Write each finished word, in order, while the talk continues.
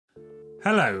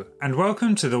Hello, and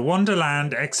welcome to the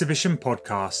Wonderland Exhibition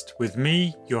podcast with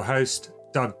me, your host,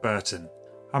 Doug Burton.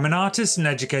 I'm an artist and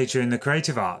educator in the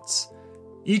creative arts.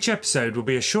 Each episode will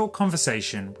be a short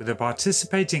conversation with a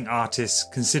participating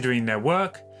artist considering their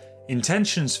work,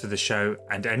 intentions for the show,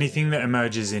 and anything that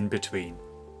emerges in between.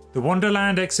 The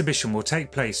Wonderland Exhibition will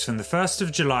take place from the 1st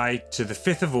of July to the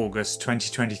 5th of August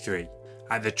 2023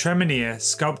 at the Tremenier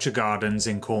Sculpture Gardens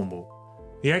in Cornwall.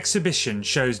 The exhibition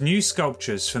shows new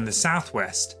sculptures from the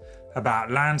southwest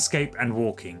about landscape and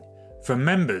walking from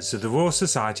members of the Royal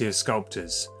Society of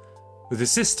Sculptors, with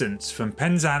assistance from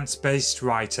Penzance-based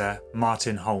writer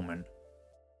Martin Holman.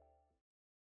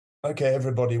 Okay,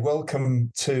 everybody,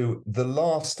 welcome to the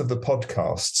last of the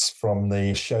podcasts from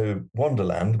the show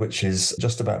Wonderland, which is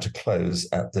just about to close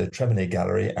at the Tremenier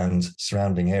Gallery and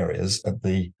surrounding areas at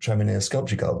the Tremenier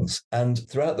Sculpture Gardens. And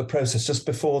throughout the process, just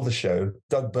before the show,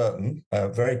 Doug Burton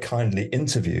very kindly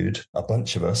interviewed a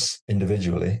bunch of us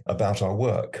individually about our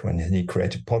work when he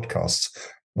created podcasts,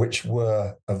 which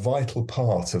were a vital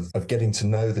part of getting to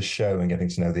know the show and getting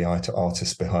to know the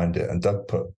artists behind it. And Doug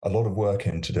put a lot of work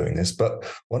into doing this. But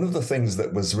one of the things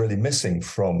that was really missing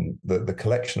from the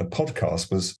collection of podcasts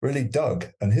was really Doug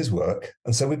and his work.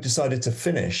 And so we've decided to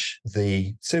finish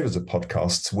the series of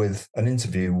podcasts with an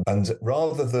interview. And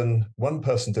rather than one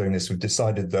person doing this, we've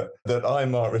decided that I,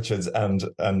 Mark Richards, and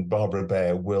Barbara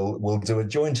Baer will do a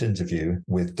joint interview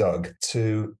with Doug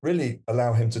to really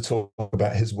allow him to talk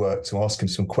about his work, to ask him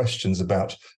some questions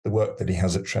about the work that he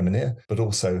has at Tremenier, but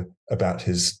also about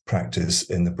his practice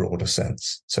in the broader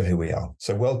sense. So here we are.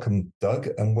 So welcome, Doug,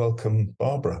 and welcome,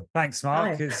 Barbara. Thanks,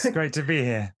 Mark. Hi. It's great to be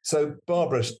here. So,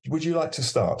 Barbara, would you like to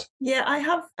start? Yeah,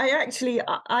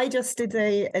 I just did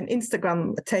an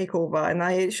Instagram takeover, and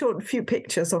I showed a few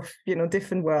pictures of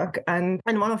different work, and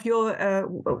one of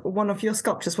your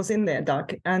sculptures was in there,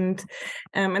 Doug, and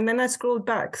then I scrolled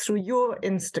back through your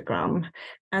Instagram,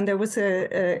 and there was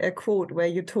a quote where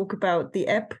you talk about the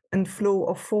ebb and flow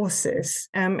of forces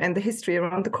and the history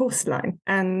around the coastline.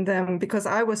 And because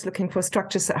I was looking for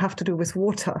structures that have to do with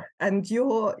water, and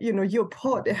your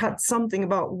pod, it had something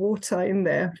about water in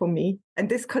there for me. And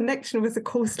this connection with the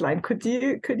coastline, could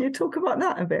you talk about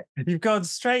that a bit? You've gone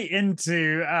straight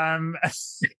into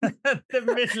the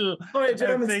middle of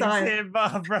things style here,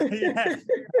 Barbara. Yeah.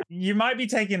 You might be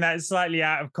taking that slightly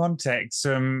out of context.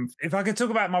 If I could talk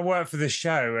about my work for the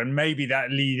show, and maybe that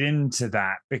lead into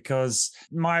that, because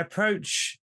my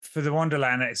approach for the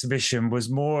Wonderland exhibition was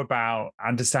more about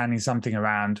understanding something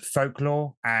around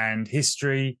folklore and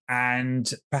history,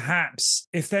 and perhaps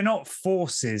if they're not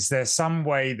forces, there's some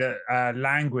way that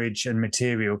language and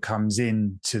material comes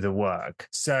into the work.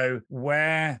 So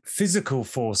where physical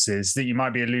forces that you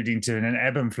might be alluding to in an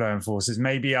ebb and flow of forces,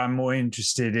 maybe I'm more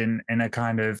interested in a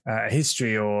kind of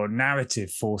history or narrative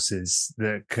forces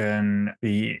that can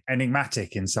be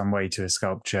enigmatic in some way to a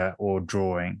sculpture or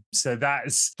drawing. So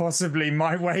that's possibly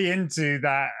my way into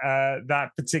that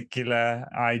particular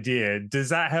idea. Does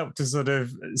that help to sort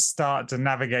of start to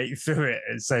navigate through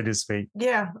it, so to speak?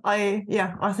 I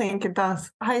think it does.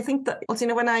 I think that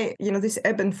also, when this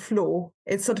ebb and flow,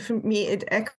 it sort of, for me, it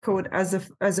echoed as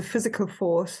a physical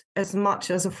force as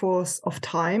much as a force of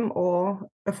time or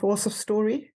a force of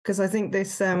story. Because I think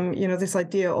this this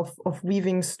idea of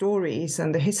weaving stories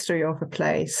and the history of a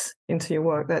place into your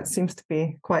work, that seems to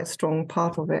be quite a strong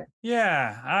part of it.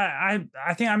 Yeah,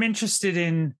 I think I'm interested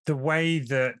in the way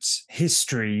that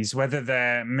histories, whether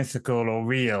they're mythical or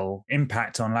real,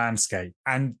 impact on landscape.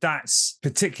 And that's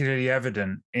particularly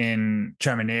evident in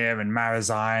Tremenier and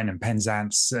Marazion and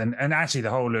Penzance and actually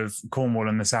the whole of Cornwall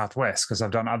and the Southwest, because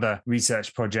I've done other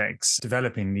research projects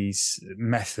developing these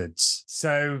methods.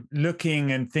 So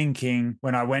looking and thinking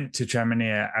when I went to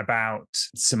Tremenier about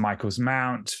St Michael's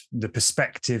Mount, the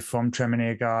perspective from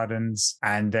Tremenier Gardens,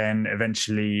 and then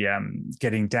eventually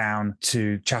getting down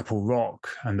to Chapel Rock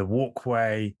and the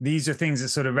walkway. These are things that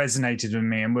sort of resonated with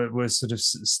me and were sort of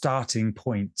starting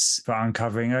points for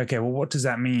uncovering, okay, well, what does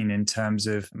that mean in terms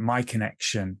of my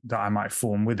connection that I might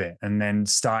form with it? And then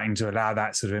starting to allow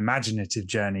that sort of imaginative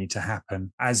journey to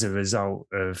happen as a result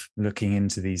of looking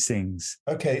into these things.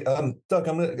 Okay, Doug,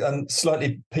 I'm going to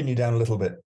slightly pin you down a little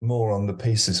bit more on the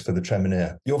pieces for the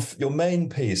Tremenier. Your main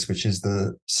piece, which is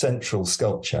the central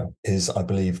sculpture, is, I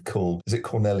believe, is it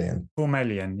Cornelian?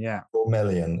 Cornelian, yeah.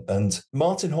 Cornelian. And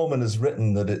Martin Holman has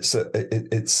written that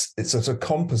it's a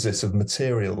composite of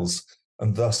materials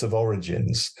and thus of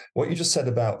origins. What you just said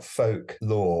about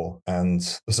folklore and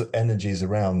the sort of energies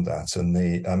around that, and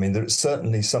there's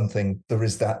certainly something, there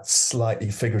is that slightly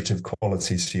figurative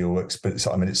quality to your works, but it's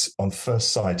on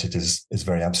first sight, it is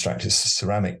very abstract. It's a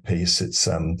ceramic piece. It's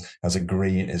has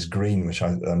green, which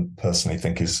I personally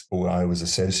think is, or I always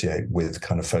associate with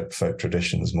kind of folk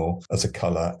traditions more as a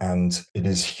colour, and it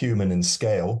is human in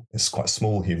scale. It's quite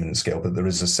small human in scale, but there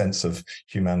is a sense of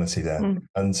humanity there.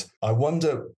 And I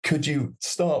wonder, could you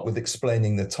start with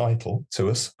explaining the title to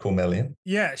us, Cormelian?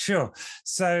 Yeah, sure.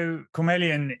 So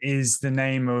Cormelian is the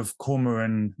name of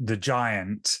Cormoran the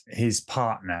giant, his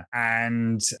partner.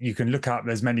 And you can look up,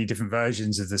 there's many different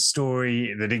versions of the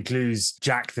story that includes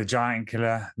Jack the Giant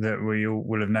Killer that we all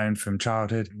will have known from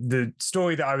childhood. The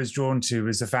story that I was drawn to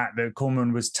was the fact that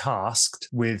Cormoran was tasked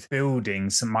with building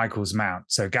St. Michael's Mount,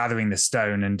 so gathering the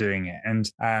stone and doing it.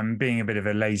 And being a bit of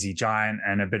a lazy giant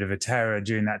and a bit of a terror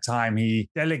during that time, he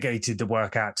delegated the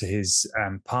work out to his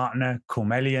partner,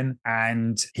 Cormelian,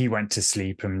 and he went to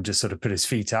sleep and just sort of put his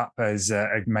feet up as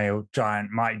a male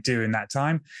giant might do in that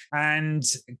time. And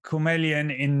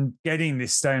Cormelian, in getting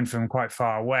this stone from quite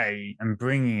far away and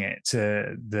bringing it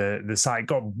to the site,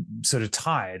 got sort of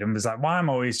tired and was like, why am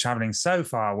I always traveling so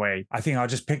far away? I think I'll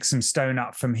just pick some stone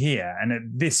up from here. And at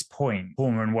this point,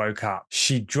 Cormoran woke up.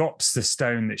 She drops the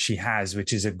stone that she has,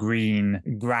 which is a green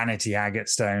granity agate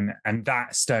stone. And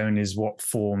that stone is what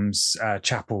forms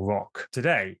Chapel Rock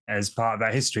today as part of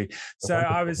that history. So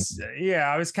I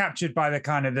was captured by the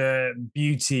kind of the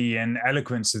beauty and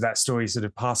eloquence of that story sort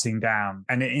of passing down,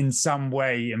 and in some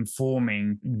way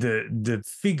informing the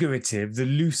figurative, the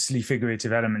loosely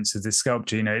figurative elements of the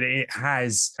sculpture. It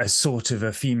has a sort of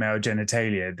a female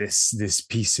genitalia, this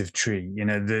piece of tree.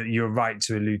 You're right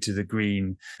to allude to the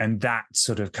green and that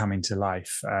sort of coming to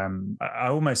life. I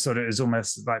almost thought it was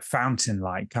almost like fountain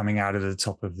light coming out of the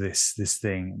top of this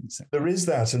thing. There is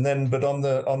that, and then but on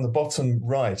the bottom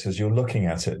right, as you're looking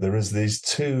at it, there is these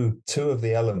two of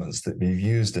the elements that we've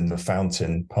used in the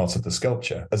fountain part of the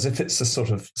sculpture, as if it's a sort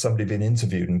of somebody being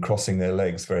interviewed and crossing their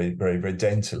legs very, very, very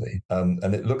daintily,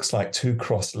 and it looks like two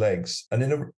crossed legs, and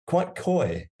in a quite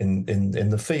coy in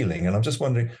the feeling. And I'm just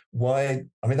wondering why.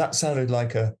 I mean, that sounded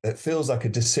like it feels like a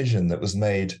decision that was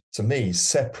made to me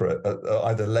separate,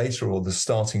 either later or the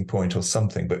starting point or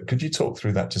something. But could you talk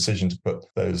through that decision to put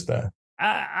those there?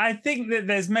 I think that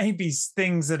there's maybe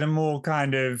things that are more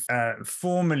kind of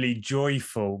formally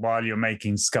joyful while you're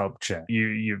making sculpture.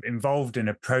 You're involved in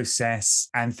a process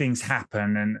and things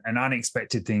happen and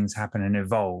unexpected things happen and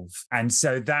evolve. And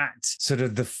so that sort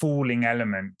of the falling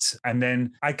element. And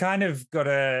then I kind of got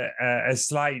a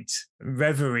slight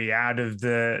reverie out of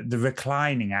the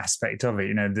reclining aspect of it.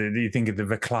 You think of the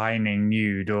reclining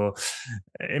nude, or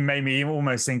it made me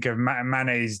almost think of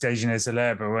Manet's Déjeuner sur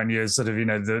l'herbe, when you're sort of,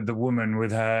 the woman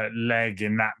with her leg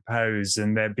in that pose,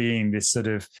 and there being this sort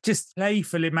of just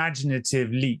playful,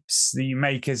 imaginative leaps that you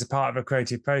make as a part of a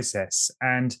creative process.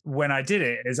 And when I did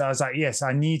it, I was like, yes,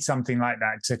 I need something like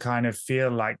that to kind of feel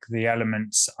like the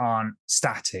elements aren't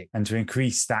static and to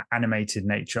increase that animated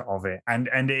nature of it. And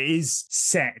it is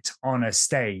set on a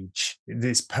stage.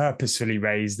 This purposefully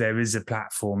raised. There is a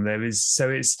platform.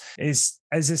 It's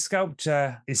as a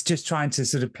sculptor, it's just trying to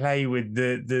sort of play with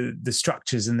the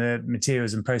structures and the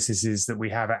materials and processes that we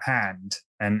have at hand,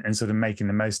 and sort of making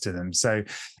the most of them. So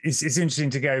it's interesting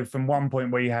to go from one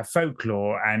point where you have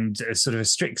folklore and a sort of a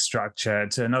strict structure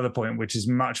to another point, which is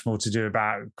much more to do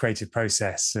about creative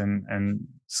process and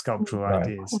sculptural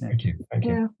ideas. Thank you.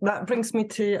 Yeah, that brings me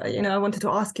to, I wanted to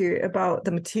ask you about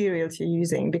the materials you're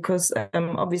using, because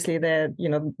obviously they're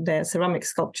ceramic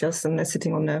sculptures and they're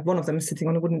sitting on one of them is sitting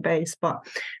on a wooden base, but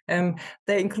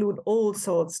they include all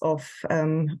sorts of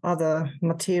other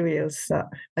materials that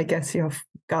I guess you have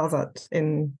gathered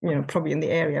in, probably in the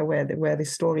area where the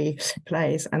story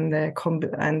plays, and the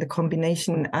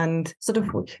combination, and sort of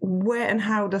where and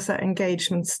how does that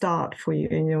engagement start for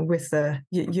you? With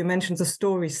you mentioned the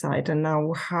story side, and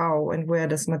now how and where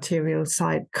does material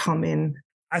side come in?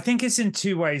 I think it's in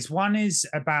two ways. One is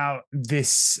about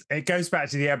this, it goes back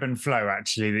to the ebb and flow,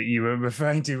 actually, that you were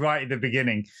referring to right at the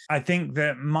beginning. I think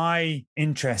that my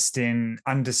interest in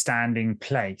understanding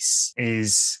place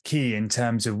is key in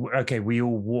terms of, okay, we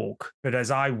all walk, but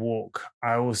as I walk,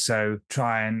 I also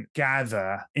try and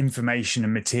gather information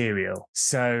and material.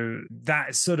 So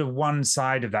that's sort of one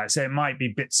side of that. So it might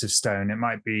be bits of stone, it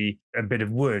might be a bit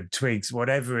of wood, twigs,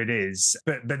 whatever it is,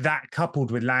 but that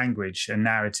coupled with language and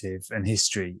narrative and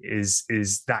history history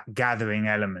is that gathering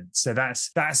element. So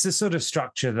that's the sort of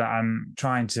structure that I'm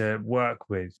trying to work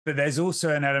with. But there's also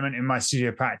an element in my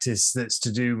studio practice that's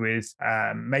to do with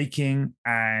making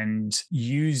and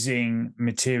using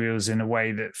materials in a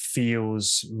way that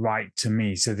feels right to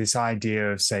me. So this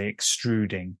idea of, say,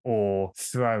 extruding or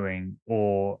throwing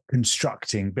or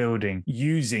constructing, building,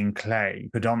 using clay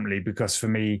predominantly, because for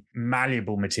me,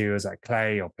 malleable materials like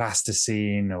clay or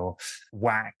plasticine or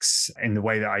wax, in the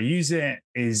way that I use it,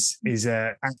 is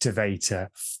a activator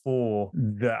for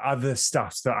the other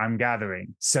stuff that I'm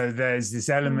gathering. So there's this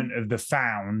element of the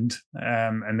found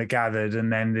and the gathered,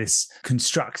 and then this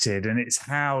constructed, and it's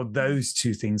how those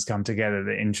two things come together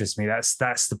that interests me. That's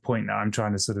the point that I'm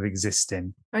trying to sort of exist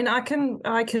in. I mean,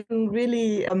 I can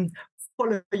really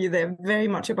follow you there very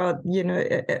much about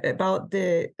about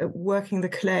the working the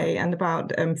clay and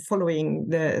about following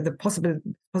the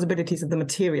possibilities of the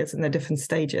materials in their different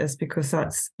stages, because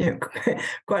that's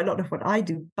quite a lot of what I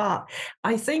do. But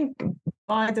I think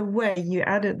by the way you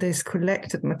added this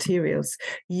collected materials,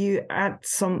 you add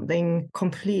something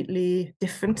completely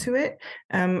different to it.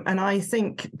 And I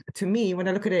think, to me, when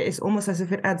I look at it, it's almost as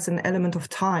if it adds an element of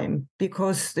time,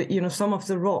 because some of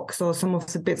the rocks or some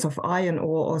of the bits of iron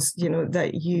ore,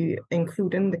 that you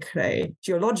include in the clay,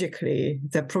 geologically,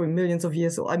 they're probably millions of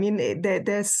years old. I mean,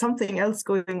 there's something else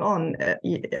going on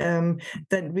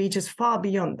that reaches far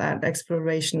beyond that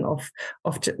exploration of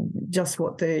just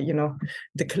what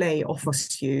the clay offers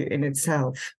you in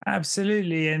itself.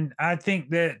 Absolutely. And I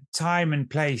think that time and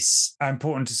place are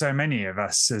important to so many of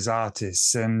us as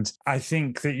artists. And I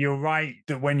think that you're right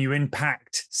that when you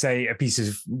impact, say, a piece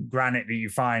of granite that you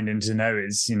find and to know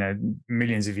is,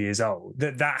 millions of years old,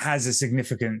 that has a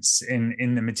significance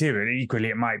in the material. Equally,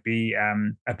 it might be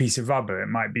a piece of rubber, it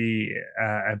might be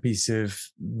a piece of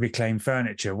reclaimed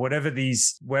furniture, wherever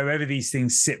these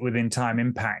things sit within time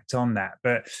impact on that.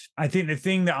 But I think the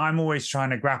thing that I'm always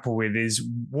trying to grapple with is,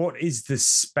 what is the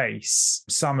space?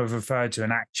 Some have referred to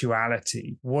an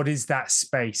actuality. What is that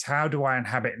space? How do I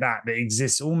inhabit that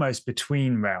exists almost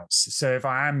between realms? So if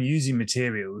I am using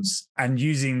materials and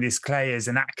using this clay as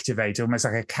an activator, almost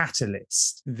like a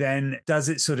catalyst, then does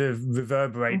it sort of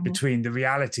reverberate between the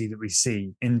reality that we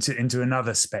see into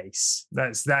another space?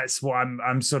 That's what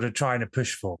I'm sort of trying to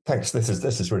push for. Thanks. This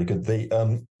is really good.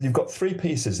 You've got three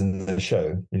pieces in the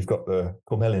show. You've got the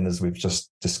Cormellian, as we've just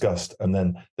discussed, and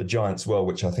then the Giant's Well,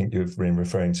 which I think you've been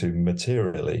referring to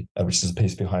materially, which is a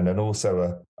piece behind, and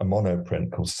also a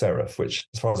monoprint called Seraph, which,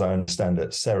 as far as I understand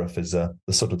it, Seraph is the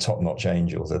sort of top-notch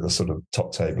angels. They're the sort of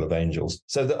top table of angels.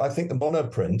 So I think the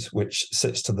monoprint, which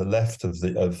sits to the left of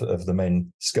the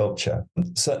main sculpture,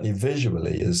 certainly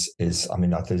visually is I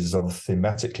mean, I think it's sort of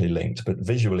thematically linked, but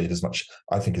visually it is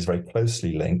very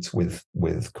closely linked with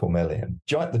Cormellian.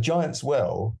 The Giant's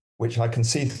Well, which I can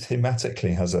see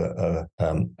thematically has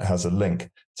a link.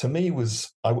 To me,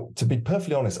 to be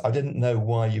perfectly honest, I didn't know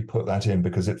why you put that in,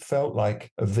 because it felt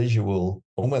like a visual,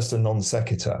 almost a non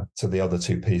sequitur to the other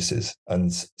two pieces.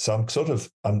 And so I'm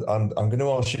going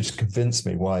to ask you to convince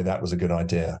me why that was a good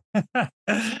idea.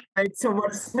 It makes so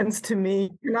much sense to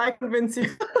me. Can I convince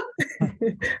you?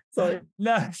 Sorry.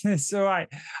 No, it's all right.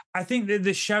 I think that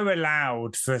the show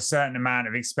allowed for a certain amount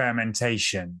of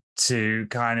experimentation to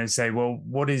kind of say, well,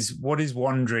 what is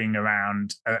wandering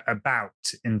around about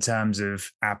in terms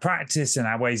of our practice and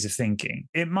our ways of thinking?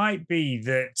 It might be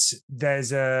that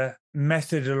there's a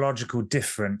methodological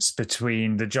difference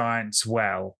between the Giant's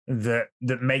Well that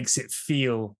makes it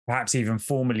feel perhaps even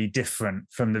formally different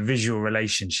from the visual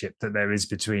relationship that there is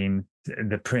between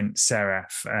the print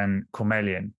Seraph and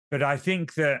Cormellian. But I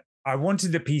think that I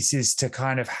wanted the pieces to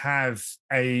kind of have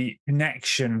a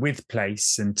connection with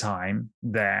place and time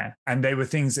there. And they were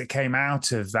things that came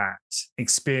out of that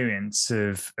experience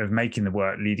of making the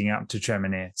work leading up to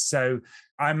Tremontier. So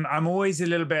I'm always a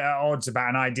little bit at odds about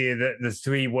an idea that the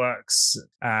three works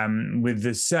with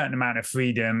a certain amount of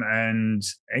freedom and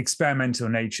experimental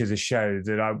nature of the show,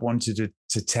 that I wanted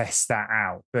to test that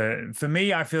out. But for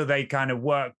me, I feel they kind of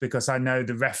work because I know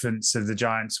the reference of the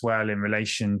Giant's Well in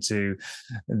relation to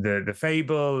the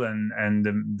fable and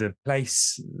the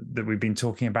place that we've been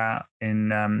talking about in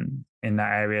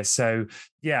that area. So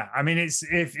yeah, I mean, it's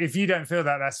if you don't feel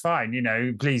that, that's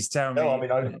fine. Please tell me. No, I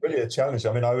mean, I'm really a challenge.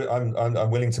 I mean,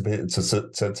 I'm willing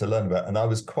to learn about, and I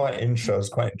was quite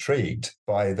intrigued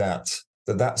by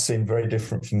that seemed very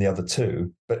different from the other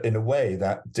two, but in a way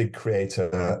that did create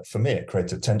it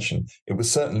created tension. It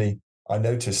was certainly, I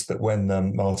noticed that when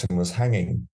Martin was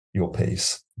hanging your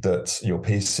pieces,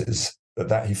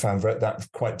 that he found that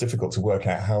quite difficult to work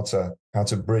out how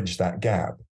to bridge that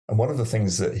gap. And one of the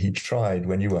things that he tried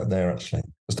when you weren't there, actually,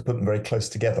 was to put them very close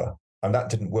together. And that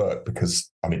didn't work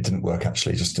because, it didn't work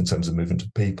actually just in terms of movement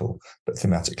of people, but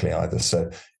thematically either. So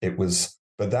it was,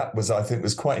 but that was, I think,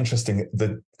 was quite interesting,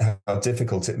 how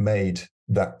difficult it made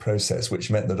that process, which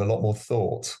meant that a lot more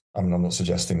thought. I'm not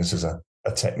suggesting this is a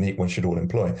technique one should all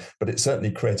employ, but it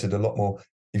certainly created a lot more.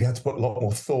 You had to put a lot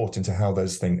more thought into how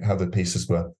the pieces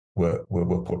were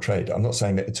portrayed. I'm not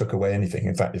saying that it took away anything.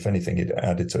 In fact, if anything, it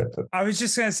added to it. But I was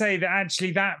just going to say that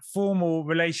actually that formal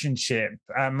relationship,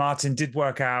 Martin, did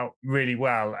work out really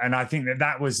well. And I think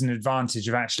that was an advantage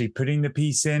of actually putting the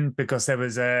piece in, because there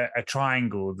was a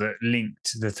triangle that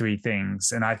linked the three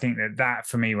things. And I think that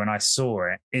for me, when I saw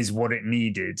it, is what it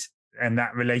needed. And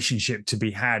that relationship to be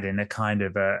had in a kind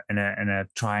of in a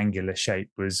triangular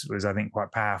shape was I think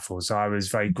quite powerful. So I was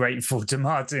very grateful to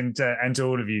Martin and to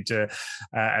all of you to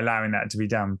allowing that to be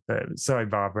done. But sorry,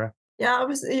 Barbara. Yeah, I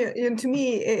was. To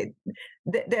me,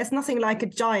 there's nothing like a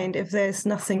giant if there's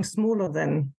nothing smaller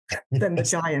than the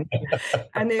giant.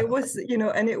 And it was,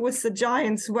 it was the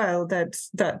giant's well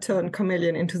that turned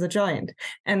Chameleon into the giant,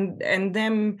 and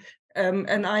them.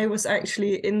 And I was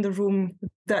actually in the room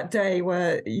that day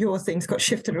where your things got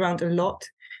shifted around a lot.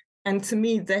 And to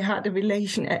me, they had a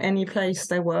relation at any place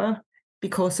they were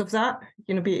because of that,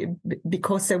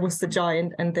 because there was the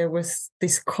giant and there was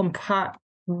this compact,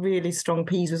 really strong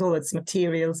piece with all its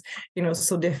materials,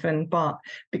 so different, but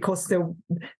because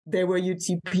there were UT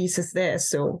pieces there,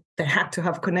 so they had to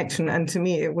have connection. And to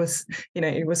me, it was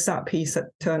that piece that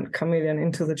turned Chameleon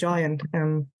into the giant.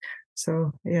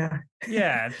 So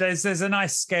yeah, there's a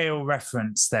nice scale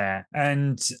reference there,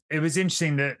 and it was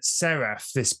interesting that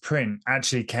Seraph, this print,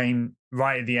 actually came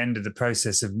right at the end of the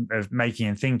process of making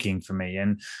and thinking for me,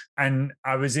 and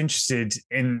I was interested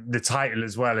in the title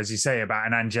as well, as you say, about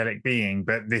an angelic being,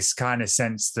 but this kind of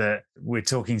sense that we're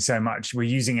talking so much, we're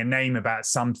using a name about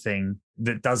something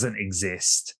that doesn't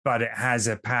exist, but it has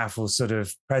a powerful sort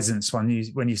of presence when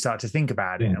you start to think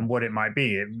about it and what it might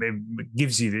be. It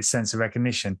gives you this sense of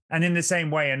recognition. And in the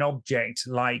same way, an object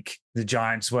like the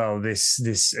giant's well, this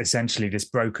essentially this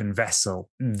broken vessel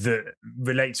that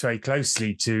relates very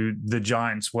closely to the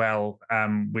giant's well,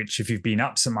 which, if you've been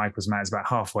up St Michael's Mount, is about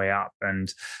halfway up,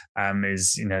 and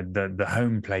is the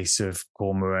home place of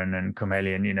Cormoran and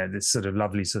Chameleon. This sort of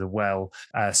lovely sort of well,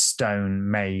 stone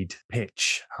made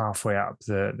pitch halfway up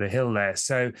the hill there.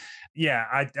 So yeah,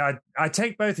 I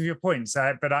take both of your points,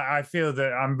 but I feel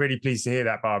that I'm really pleased to hear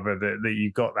that, Barbara, that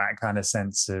you got that kind of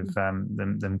sense of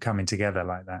them coming together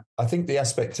like that. I think the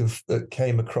aspect that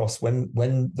came across when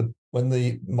the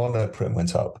monoprint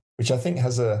went up, which I think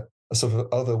has a sort of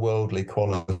otherworldly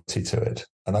quality to it,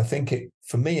 and I think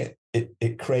for me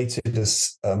it created a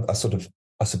sort of,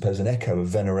 I suppose, an echo of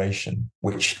veneration,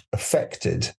 which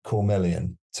affected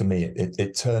Cormelian. To me,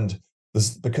 it turned,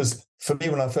 because for me,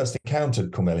 when I first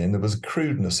encountered Cormelian, there was a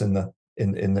crudeness in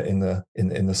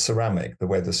the ceramic, the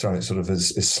way the ceramic sort of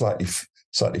is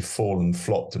slightly fallen,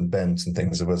 flopped and bent and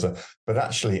things. But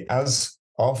actually,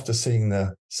 after seeing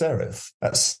the serif,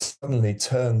 that suddenly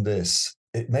turned this.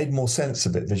 It made more sense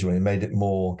of it visually. It made it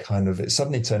more it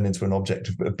suddenly turned into an object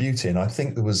of beauty. And I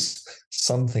think there was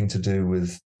something to do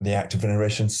with the act of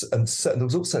veneration, and there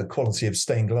was also a quality of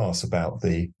stained glass about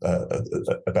the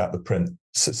print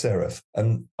serif.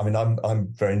 And I mean, I'm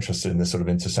very interested in this sort of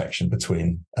intersection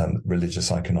between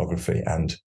religious iconography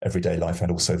and everyday life,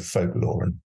 and also folklore,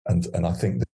 and I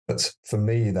think that for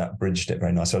me that bridged it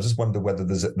very nicely. I just wonder whether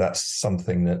that's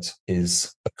something that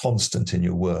is a constant in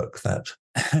your work. That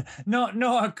not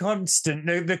a constant.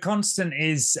 The constant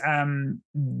is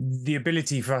the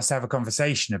ability for us to have a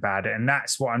conversation about it, and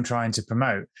that's what I'm trying to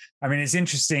promote. I mean, it's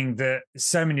interesting that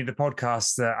so many of the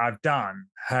podcasts that I've done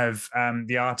have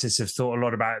the artists have thought a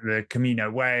lot about the Camino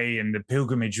Way and the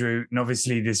pilgrimage route, and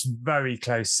obviously this very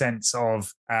close sense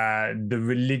of the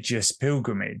religious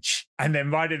pilgrimage. And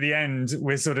then right at the end,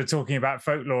 we're sort of talking about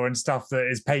folklore and stuff that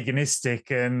is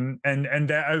paganistic, and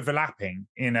they're overlapping,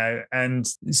 and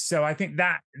so I think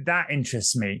that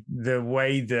interests me, the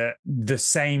way that the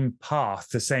same path,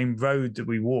 the same road that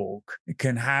we walk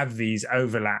can have these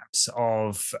overlaps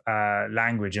of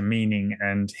language and meaning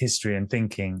and history and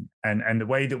thinking, and the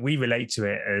way that we relate to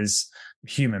it as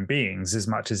human beings, as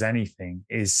much as anything,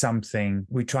 is something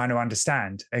we're trying to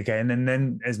understand again. And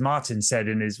then, as Martin said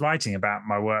in his writing about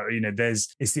my work,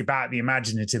 it's about the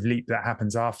imaginative leap that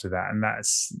happens after that, and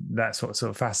that's what sort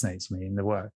of fascinates me in the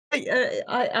work.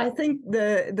 I think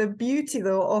the beauty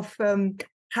though of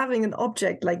having an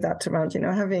object like that around,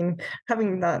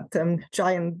 having that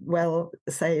giant well,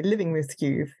 say, living with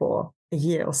you for a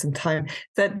year or some time,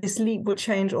 that this leap will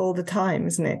change all the time,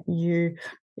 isn't it?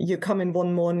 you come in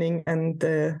one morning and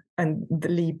the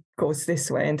leap goes this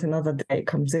way, and another day it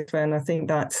comes this way. And I think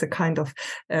that's a kind of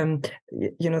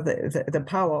the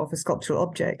power of a sculptural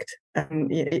object.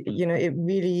 It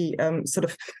really sort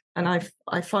of, and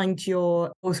I find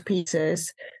those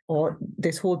pieces or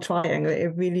this whole triangle,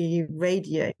 it really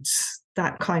radiates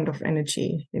that kind of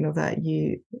energy,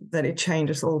 that it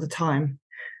changes all the time.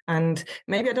 And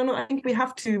maybe, I don't know, I think we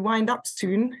have to wind up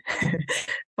soon.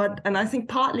 And I think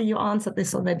partly you answered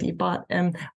this already, but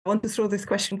I want to throw this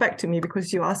question back to me,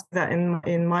 because you asked that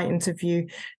in my interview,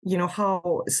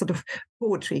 how sort of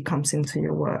poetry comes into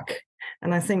your work.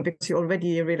 And I think because you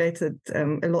already related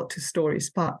a lot to stories,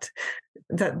 but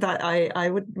that I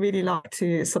would really like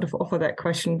to sort of offer that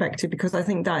question back to you, because I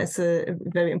think that is a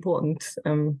very important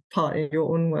part in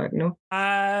your own work, no?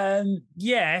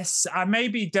 Yes, I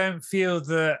maybe don't feel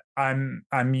that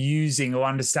I'm using or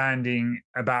understanding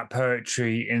about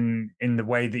poetry in the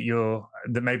way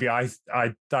that maybe I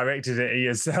directed it at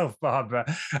yourself, Barbara.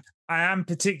 I am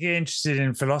particularly interested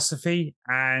in philosophy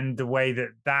and the way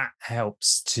that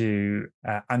helps to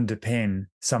underpin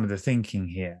some of the thinking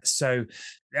here. So,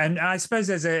 and I suppose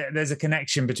there's a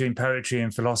connection between poetry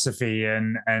and philosophy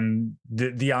and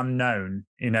the unknown.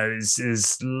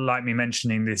 Is like me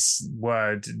mentioning this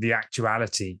word, the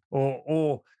actuality,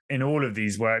 or in all of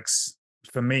these works,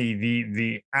 for me,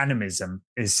 the animism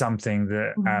is something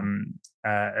that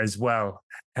as well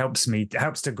helps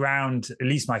to ground at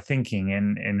least my thinking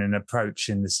in an approach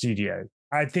in the studio.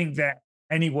 I think that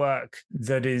any work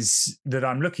that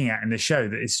I'm looking at in the show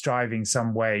that is striving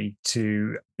some way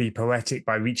to be poetic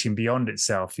by reaching beyond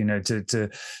itself, to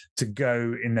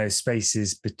go in those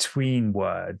spaces between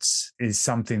words, is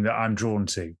something that I'm drawn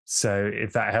to. So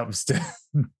if that helps to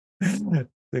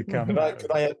come.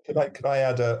 Could I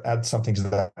add something to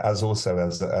that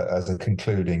as a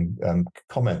concluding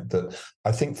comment, that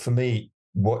I think for me,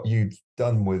 what you've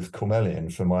done with Cormelian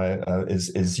for my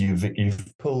is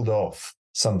you've pulled off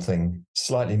something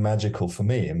slightly magical for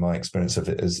me in my experience of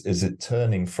it. Is it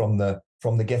turning from the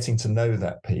getting to know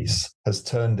that piece, has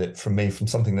turned it from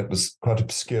something that was quite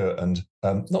obscure and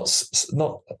not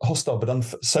hostile, but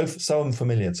so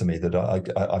unfamiliar to me that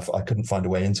I couldn't find a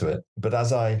way into it. But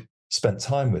as I spent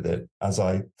time with it, as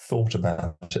I thought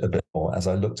about it a bit more, as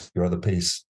I looked at your other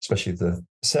piece, especially the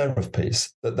Seraph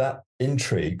piece, that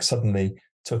intrigue suddenly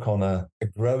took on a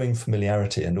growing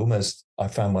familiarity, and almost I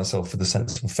found myself with a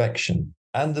sense of affection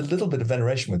and a little bit of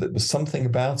veneration with it. There was something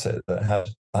about it that had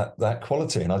that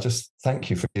quality, and I just thank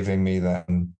you for giving me that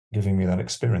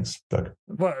experience, Doug.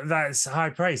 Well, that's high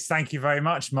praise. Thank you very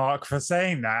much, Mark, for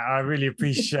saying that. I really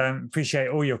appreciate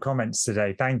all your comments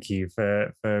today. Thank you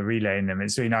for relaying them.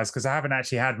 It's really nice, because I haven't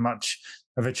actually had much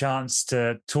of a chance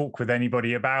to talk with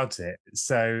anybody about it.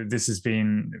 So this has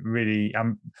been really,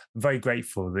 I'm very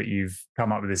grateful that you've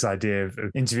come up with this idea of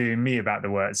interviewing me about the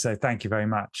work. So thank you very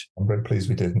much. I'm very pleased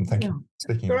we did, and thank you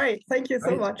for speaking. Great. Thank you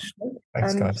so much.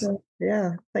 Thanks, guys.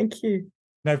 Thank you.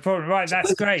 No problem. Right,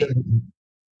 that's great.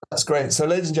 That's great. So,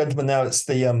 ladies and gentlemen, now it's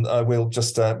the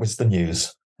it's the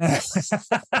news.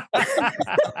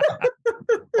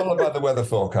 Followed by the weather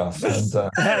forecast. And,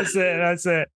 That's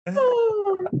it.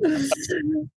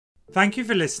 Thank you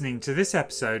for listening to this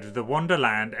episode of the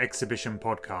Wonderland Exhibition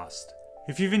Podcast.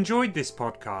 If you've enjoyed this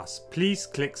podcast, please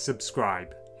click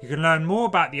subscribe. You can learn more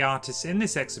about the artists in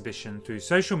this exhibition through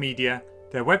social media,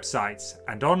 their websites,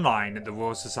 and online at the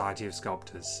Royal Society of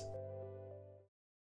Sculptors.